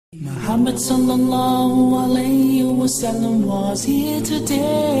Muhammad sallallahu alayhi wasallam was here today,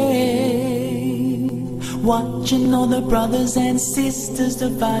 watching all the brothers and sisters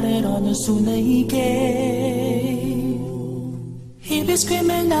divided on the sunnah he gave. He be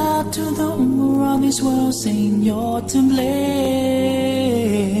screaming out to the ummah of this world, saying you're to blame.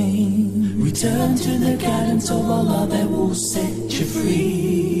 Return to the guidance of Allah that will set you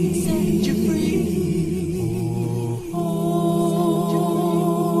free. Set you free.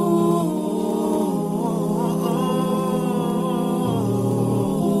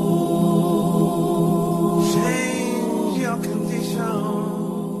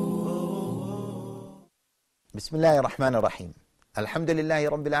 بسم الله الرحمن الرحيم. الحمد لله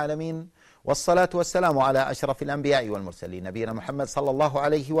رب العالمين، والصلاة والسلام على أشرف الأنبياء والمرسلين نبينا محمد صلى الله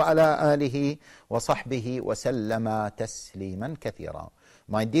عليه وعلى آله وصحبه وسلم تسليما كثيرا.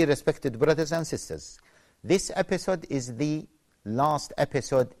 My dear respected brothers and sisters, this episode is the last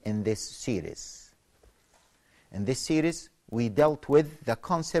episode in this series. In this series, we dealt with the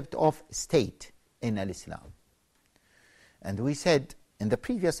concept of state in Islam. And we said, in the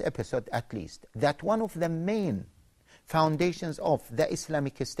previous episode at least, that one of the main foundations of the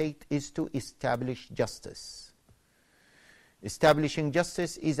Islamic State is to establish justice. Establishing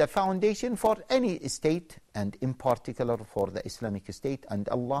justice is a foundation for any state, and in particular for the Islamic State. And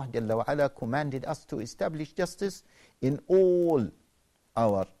Allah Jalla wa Ala commanded us to establish justice in all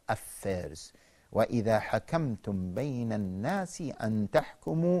our affairs. وَإِذَا حَكَمْتُمْ بَيْنَ النَّاسِ أَن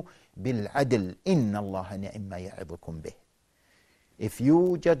تَحْكُمُوا بِالْعَدْلِ إِنَّ اللَّهَ نِعِمَّ يَعِظُكُمْ بِهِ. If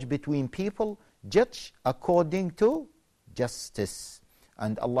you judge between people, judge according to justice.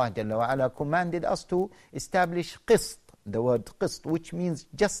 And Allah Jalla wa Ala commanded us to establish qist, the word qist, which means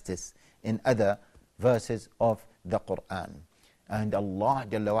justice, in other verses of the Quran. And Allah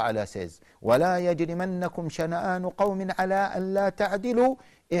Jalla wa Ala says, وَلَا يَجْرِمَنَّكُمْ شَنَآنُ قَوْمٍ عَلَىٰ أَن لَا تَعْدِلُوا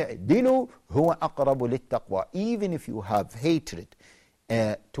اعْدِلُوا هُوَ أَقْرَبُ لِلتَّقْوَى. Even if you have hatred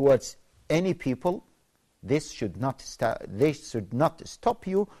towards any people, this should not stop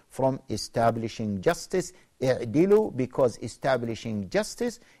you from establishing justice. اعْدِلُوا, because establishing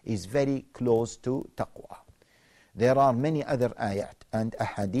justice is very close to taqwa. There are many other ayat and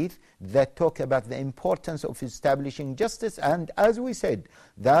ahadith that talk about the importance of establishing justice. And as we said,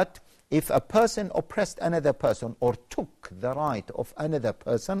 that if a person oppressed another person or took the right of another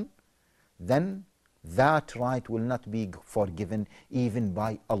person, then that right will not be forgiven even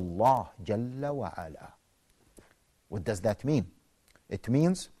by Allah Jalla wa Ala. What does that mean? It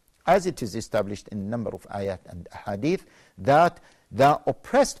means, as it is established in a number of ayat and hadith, that the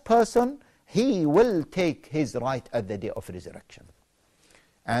oppressed person, he will take his right at the day of resurrection.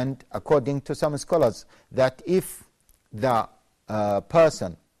 And according to some scholars, that if the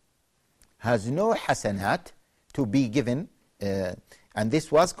person has no hasanat to be given, and this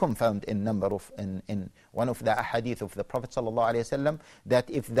was confirmed in one of the ahadith of the Prophet ﷺ, that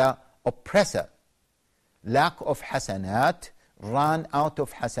if the oppressor lack of hasanat, ran out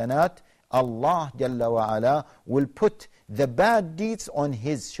of hasanat, Allah Jalla wa Ala will put the bad deeds on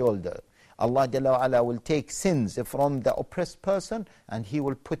his shoulder. Allah Jalla wa Ala will take sins from the oppressed person and he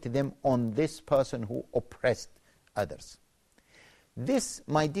will put them on this person who oppressed others. This,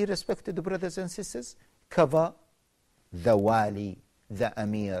 my dear respected brothers and sisters, cover the wali, the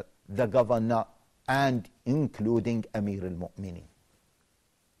amir, the governor, and including Amir al-Mu'minin.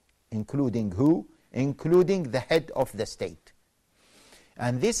 Including who? Including the head of the state.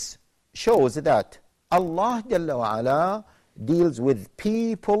 And this shows that Allah Jalla wa Ala deals with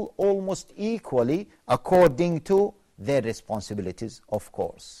people almost equally according to their responsibilities, of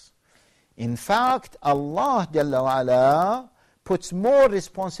course. In fact, Allah Jalla wa Ala puts more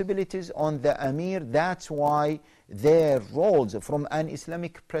responsibilities on the Amir. That's why their roles from an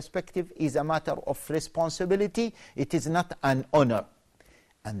Islamic perspective is a matter of responsibility. It is not an honor.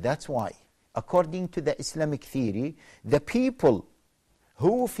 And that's why, according to the Islamic theory, the people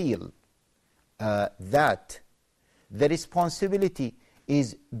who feel that the responsibility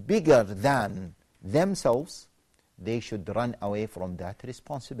is bigger than themselves, they should run away from that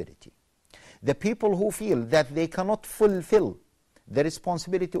responsibility. The people who feel that they cannot fulfill the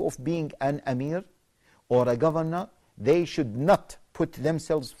responsibility of being an amir or a governor, they should not put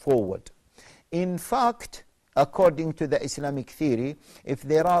themselves forward. In fact, according to the Islamic theory, if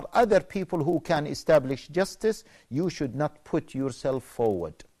there are other people who can establish justice, you should not put yourself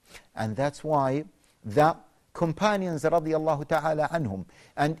forward. And that's why the companions radiallahu ta'ala anhum,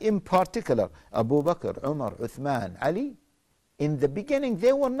 and in particular Abu Bakr, Umar, Uthman, Ali, in the beginning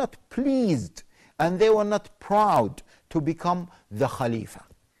they were not pleased and they were not proud to become the Khalifa.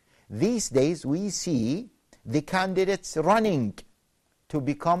 These days we see the candidates running to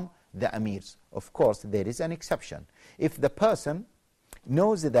become the emirs. Of course, there is an exception. If the person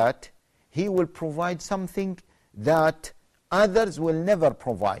knows that he will provide something that others will never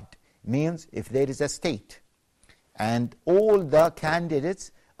provide, means if there is a state and all the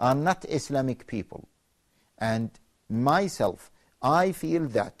candidates are not Islamic people, and myself, I feel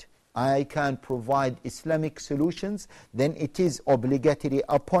that I can provide Islamic solutions, then it is obligatory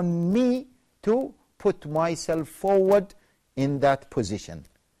upon me to put myself forward in that position.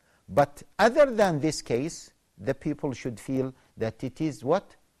 But other than this case, the people should feel that it is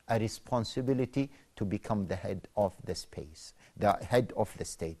what? A responsibility to become the head of the space, the head of the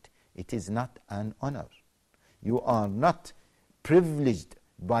state. It is not an honor. You are not privileged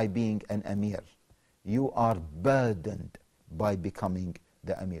by being an emir. You are burdened by becoming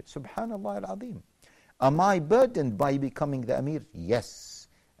the emir. Subhanallah al-Azim. Am I burdened by becoming the emir? Yes.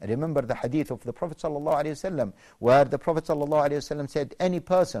 Remember the hadith of the Prophet ﷺ, where the Prophet ﷺ said, any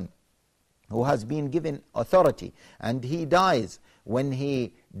person who has been given authority and he dies, when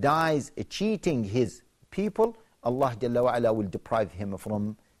he dies cheating his people, Allah Jalla wa Ala will deprive him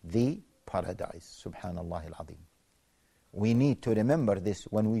from the paradise. Subhanallah al-Azim. We need to remember this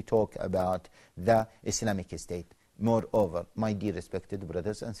when we talk about the Islamic State. Moreover, my dear respected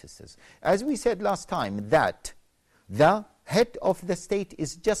brothers and sisters, as we said last time, that the head of the state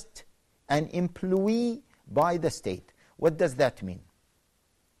is just an employee by the state. What does that mean?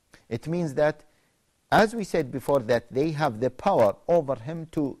 It means that, as we said before, that they have the power over him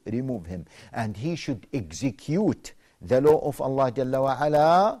to remove him, and he should execute the law of Allah Jalla wa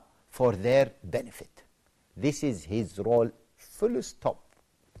Ala for their benefit. This is his role, full stop.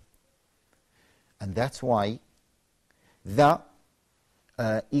 And that's why the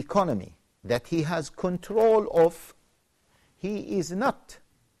economy that he has control of, he is not,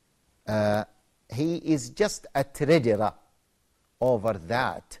 he is just a treasurer over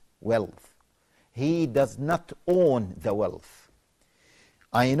that wealth. He does not own the wealth.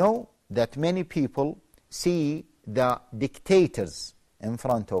 I know that many people see the dictators in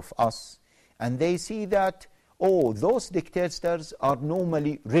front of us, and they see that, oh, those dictators are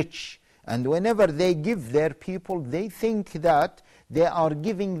normally rich, and whenever they give their people, they think that they are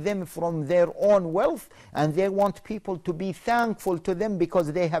giving them from their own wealth, and they want people to be thankful to them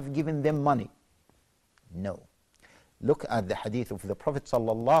because they have given them money. No. Look at the hadith of the Prophet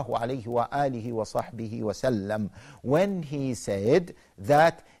sallallahu alaihi wa alihi wa sahbihi wa sallam, when he said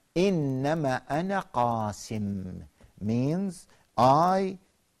that إِنَّمَا أَنَا قَاسِمٌ, means I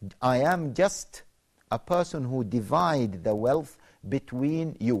am just a person who divide the wealth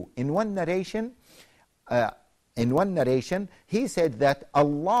between you. In one narration, he said that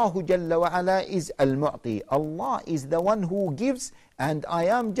Allahu Jalla wa Ala is al-Mu'ti. Allah is the one who gives, and I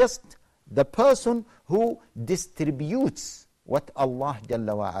am just the person who distributes what Allah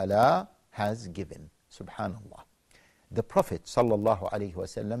Jalla wa Ala has given. Subhanallah. The Prophet sallallahu alaihi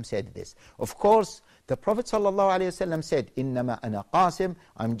wasallam said this. Of course, the Prophet sallallahu alaihi wasallam said, "Innama ana qasim."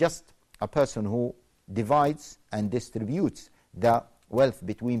 I'm just a person who divides and distributes the wealth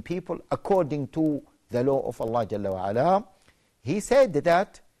between people according to the law of Allah Jalla wa Ala. He said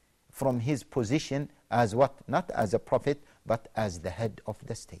that from his position as what? Not as a prophet, but as the head of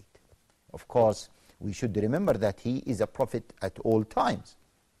the state. Of course, we should remember that he is a prophet at all times.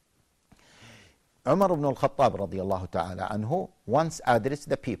 Umar ibn al-Khattab radiyallahu ta'ala anhu once addressed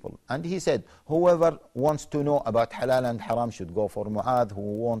the people, and he said, whoever wants to know about halal and haram should go for Mu'adh. Who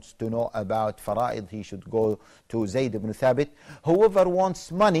wants to know about fara'id, he should go to Zayd ibn Thabit. Whoever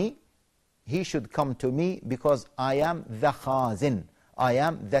wants money, he should come to me, because I am the khazin, I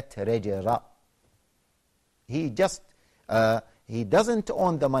am the treasurer. He just, he doesn't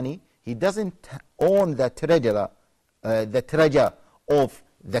own the money, he doesn't own the treasurer, the treasure of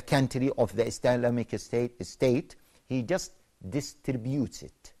the country of the Islamic State. He just distributes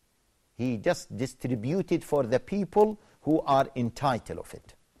it. He just distributed for the people who are entitled of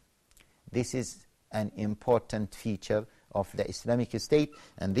it. This is an important feature of the Islamic State,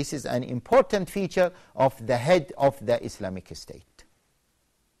 and this is an important feature of the head of the Islamic State.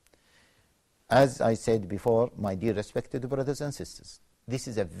 As I said before, my dear respected brothers and sisters, this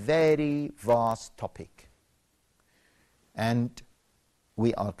is a very vast topic, and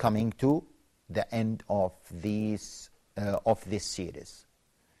we are coming to the end of this series.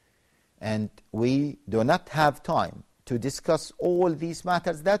 And we do not have time to discuss all these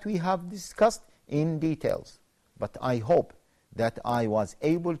matters that we have discussed in details. But I hope that I was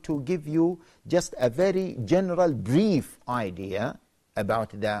able to give you just a very general, brief idea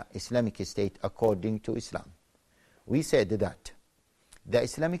about the Islamic State according to Islam. We said that the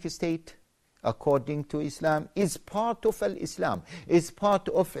Islamic State, according to Islam, is part of Al-Islam, is part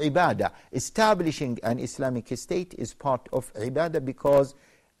of ibadah. Establishing an Islamic state is part of ibadah, because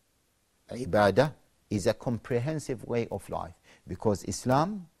ibadah is a comprehensive way of life. Because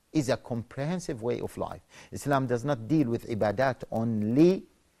Islam is a comprehensive way of life. Islam does not deal with ibadat only,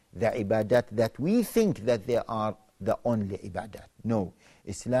 the ibadat that we think that they are the only ibadat. No,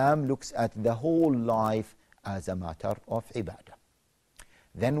 Islam looks at the whole life as a matter of ibadah.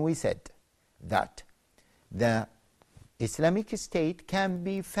 Then we said that the Islamic State can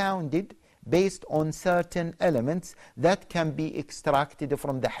be founded based on certain elements that can be extracted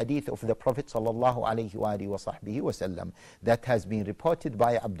from the hadith of the Prophet sallallahu alaihi wasallam that has been reported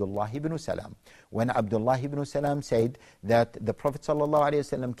by Abdullah ibn Salam. When Abdullah ibn Salam said that the Prophet sallallahu alaihi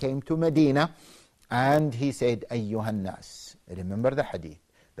wasallam came to Medina and he said, Ayyuhan nas. Remember the hadith.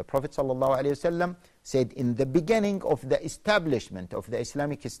 The Prophet sallallahu alaihi wasallam said in the beginning of the establishment of the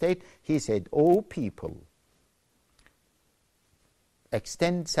Islamic State, he said, O people,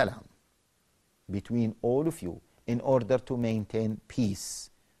 extend salam between all of you in order to maintain peace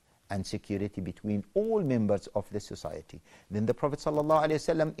and security between all members of the society. Then the Prophet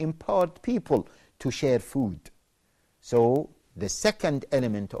ﷺ empowered people to share food. So the second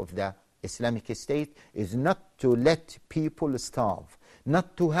element of the Islamic State is not to let people starve,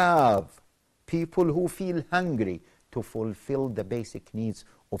 not to have people who feel hungry, to fulfill the basic needs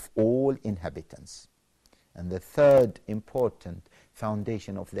of all inhabitants. And the third important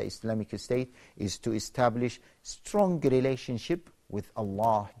foundation of the Islamic State is to establish strong relationship with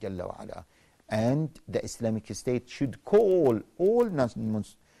Allah Jalla wa Ala. And the Islamic State should call all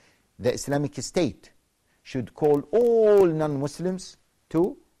non-Muslims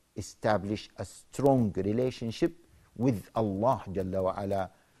to establish a strong relationship with Allah Jalla wa Ala,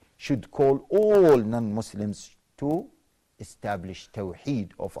 should call all non-Muslims to establish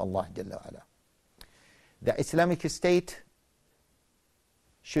Tawheed of Allah Jalla wa Ala. The Islamic State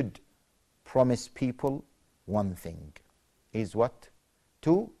should promise people one thing, is what?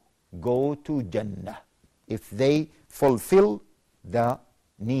 To go to Jannah if they fulfill the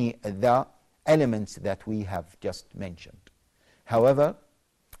elements that we have just mentioned. However,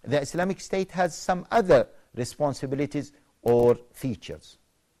 the Islamic State has some other responsibilities or features.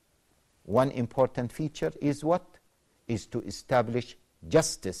 One important feature is what? Is to establish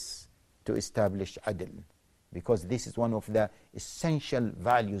justice, to establish adl. Because this is one of the essential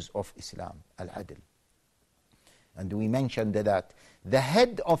values of Islam, al-adl. And we mentioned that the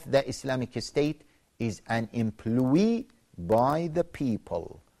head of the Islamic State is an employee by the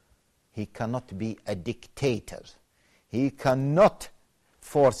people. He cannot be a dictator. He cannot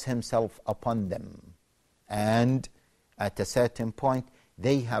force himself upon them. And at a certain point,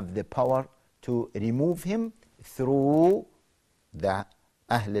 they have the power to remove him through the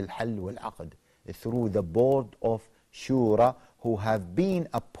Ahl al-Hal wal-Aqd, through the board of Shura, who have been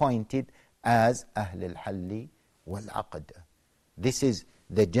appointed as Ahl al-Halli wal-Aqd. This is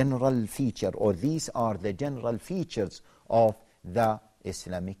the general feature, or these are the general features of the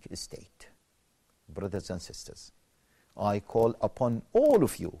Islamic State. Brothers and sisters, I call upon all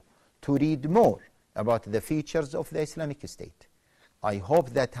of you to read more about the features of the Islamic State. I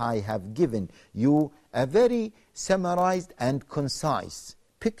hope that I have given you a very summarized and concise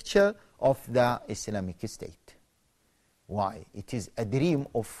picture of the Islamic State. Why? It is a dream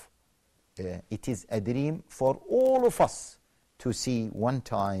for all of us to see one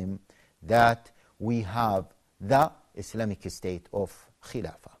time that we have the Islamic State of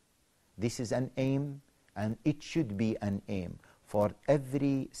khilafa. This is an aim, and it should be an aim for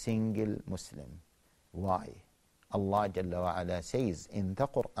every single Muslim. Why? Allah Jalla wa Ala says in the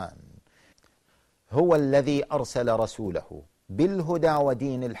Quran, هو الذي أرسل رسوله بالهدى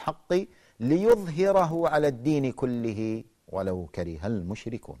ودين الحق ليظهره على الدين كله ولو كره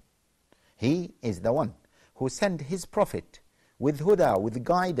المشركون. He is the one who sent his prophet with huda, with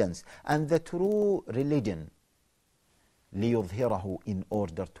guidance, and the true religion, ليظهره, in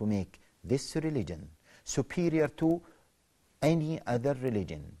order to make this religion superior to any other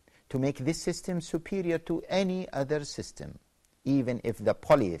religion, to make this system superior to any other system, even if the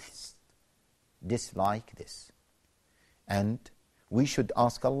polytheists dislike this. And we should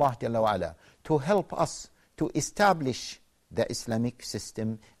ask Allah Jalla wa Ala to help us to establish the Islamic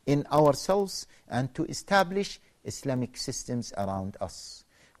system in ourselves and to establish Islamic systems around us.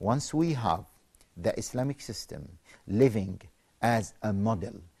 Once we have the Islamic system living as a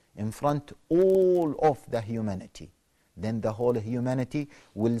model in front all of the humanity, then the whole humanity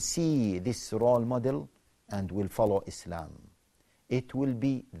will see this role model and will follow Islam. It will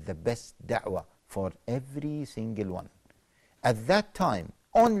be the best da'wah for every single one. At that time,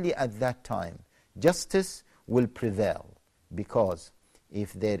 only at that time justice will prevail. Because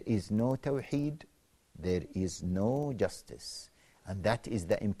if there is no tawheed, there is no justice. And that is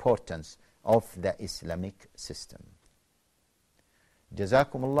the importance of the Islamic system.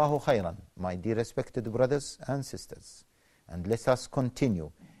 Jazakum Allahu khairan, my dear respected brothers and sisters. And let us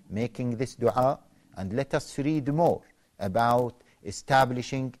continue making this dua, and let us read more about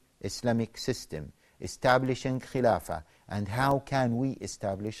establishing Islamic system, establishing khilafa, and how can we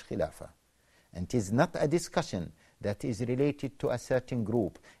establish khilafa. And it is not a discussion that is related to a certain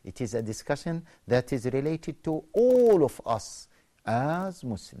group. It is a discussion that is related to all of us as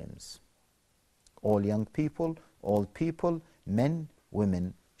Muslims. All young people, all people, men,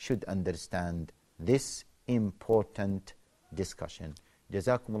 women should understand this important discussion.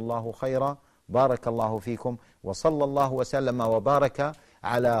 جزاكم الله خيرا بارك الله فيكم وصلى الله وسلم وبارك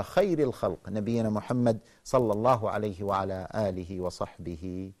على خير الخلق نبينا محمد صلى الله عليه وعلى آله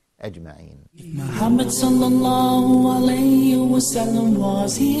وصحبه أجمعين. Muhammad sallallahu alayhi wasallam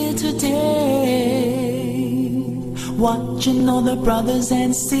was here today, watching all the brothers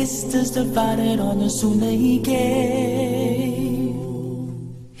and sisters divided on the sunnah he gave.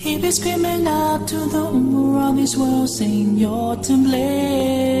 He be screaming out to the ummah of this world, saying you're to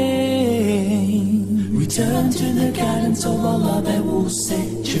blame. Return to the guidance of Allah that will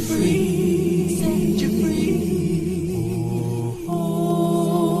set you free.